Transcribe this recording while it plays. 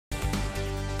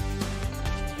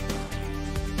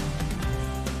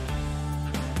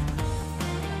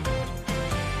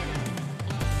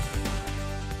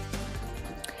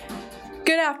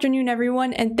Good afternoon,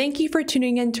 everyone, and thank you for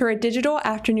tuning in to our digital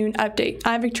afternoon update.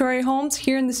 I'm Victoria Holmes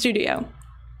here in the studio.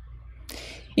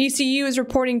 ECU is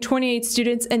reporting 28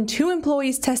 students and 2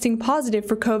 employees testing positive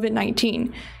for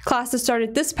COVID-19. Classes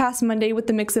started this past Monday with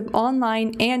a mix of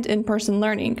online and in-person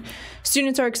learning.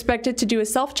 Students are expected to do a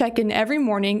self-check-in every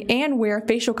morning and wear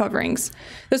facial coverings.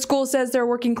 The school says they're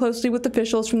working closely with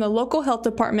officials from the local health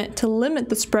department to limit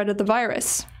the spread of the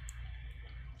virus.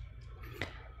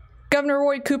 Governor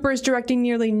Roy Cooper is directing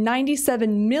nearly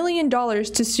 $97 million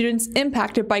to students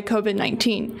impacted by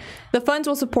COVID-19. The funds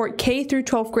will support K through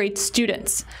 12th grade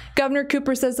students. Governor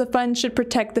Cooper says the funds should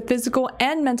protect the physical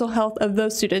and mental health of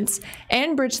those students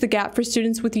and bridge the gap for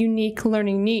students with unique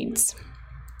learning needs.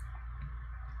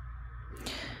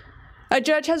 A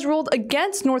judge has ruled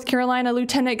against North Carolina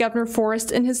Lieutenant Governor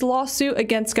Forrest in his lawsuit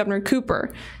against Governor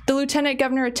Cooper. The Lieutenant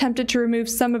Governor attempted to remove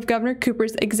some of Governor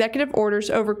Cooper's executive orders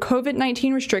over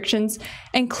COVID-19 restrictions,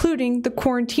 including the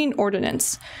quarantine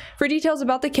ordinance. For details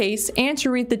about the case and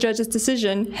to read the judge's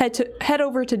decision, head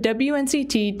over to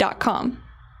WNCT.com.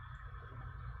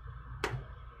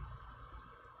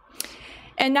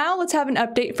 And now let's have an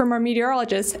update from our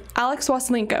meteorologist, Alex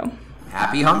Wasilenko.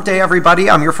 Happy hump day, everybody.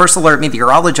 I'm your First Alert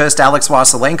meteorologist, Alex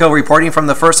Wasilenko, reporting from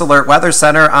the First Alert Weather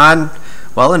Center on,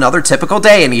 well, another typical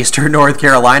day in eastern North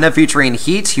Carolina featuring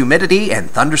heat, humidity,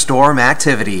 and thunderstorm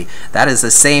activity. That is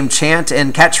the same chant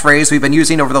and catchphrase we've been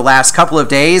using over the last couple of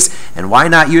days, and why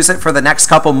not use it for the next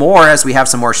couple more as we have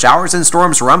some more showers and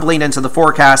storms rumbling into the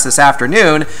forecast this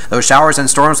afternoon. Those showers and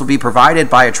storms will be provided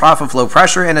by a trough of low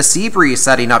pressure and a sea breeze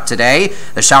setting up today.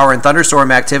 The shower and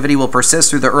thunderstorm activity will persist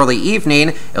through the early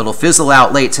evening. It'll fizzle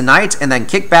out late tonight and then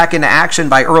kick back into action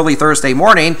by early Thursday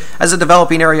morning as a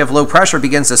developing area of low pressure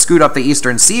begins to scoot up the eastern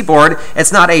seaboard.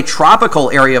 It's not a tropical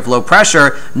area of low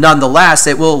pressure. Nonetheless,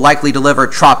 it will likely deliver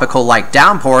tropical-like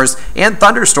downpours and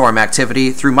thunderstorm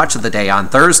activity through much of the day on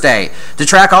Thursday. To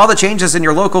track all the changes in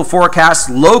your local forecast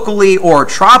locally or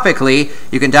tropically,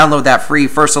 you can download that free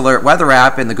First Alert weather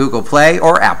app in the Google Play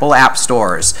or Apple app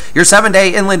stores. Your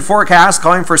 7-day inland forecast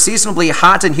calling for seasonably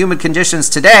hot and humid conditions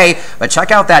today, but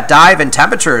check out that dive in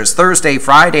temperatures Thursday,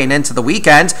 Friday, and into the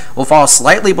weekend. Will fall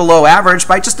slightly below average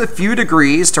by just a few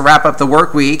degrees to wrap up the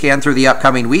work week and through the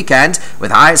upcoming weekend,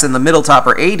 with highs in the middle to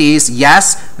upper 80s.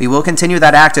 Yes, we will continue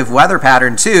that active weather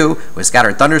pattern too, with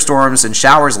scattered thunderstorms and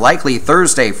showers likely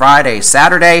Thursday, Friday,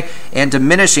 Saturday, and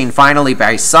diminishing finally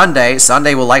by Sunday.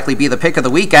 Sunday will likely be the pick of the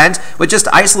weekend, with just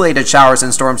isolated showers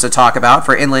and storms to talk about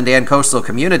for inland and coastal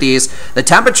communities. The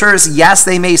temperatures, yes,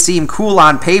 they may seem cool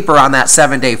on paper on that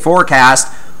 7-day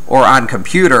forecast, or on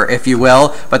computer, if you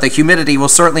will, but the humidity will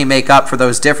certainly make up for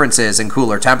those differences in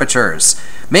cooler temperatures.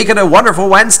 Make it a wonderful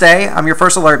Wednesday. I'm your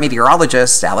First Alert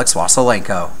meteorologist, Alex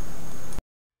Wasilenko.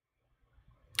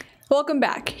 Welcome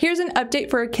back. Here's an update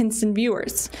for our Kinston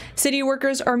viewers. City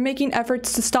workers are making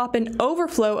efforts to stop an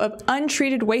overflow of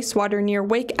untreated wastewater near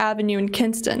Wake Avenue in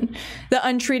Kinston. The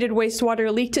untreated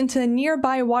wastewater leaked into a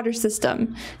nearby water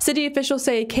system. City officials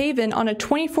say a cave-in on a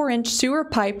 24-inch sewer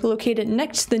pipe located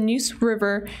next to the Neuse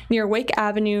River near Wake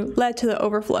Avenue led to the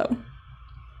overflow.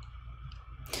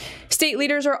 State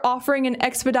leaders are offering an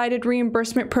expedited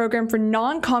reimbursement program for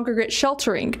non-congregate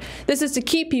sheltering. This is to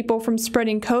keep people from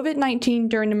spreading COVID-19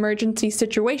 during emergency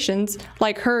situations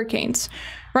like hurricanes.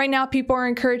 Right now, people are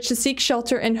encouraged to seek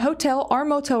shelter in hotel or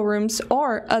motel rooms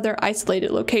or other isolated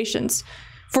locations.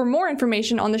 For more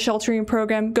information on the sheltering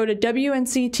program, go to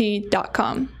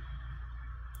WNCT.com.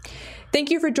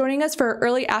 Thank you for joining us for our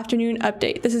early afternoon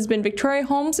update. This has been Victoria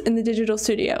Holmes in the digital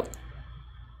studio.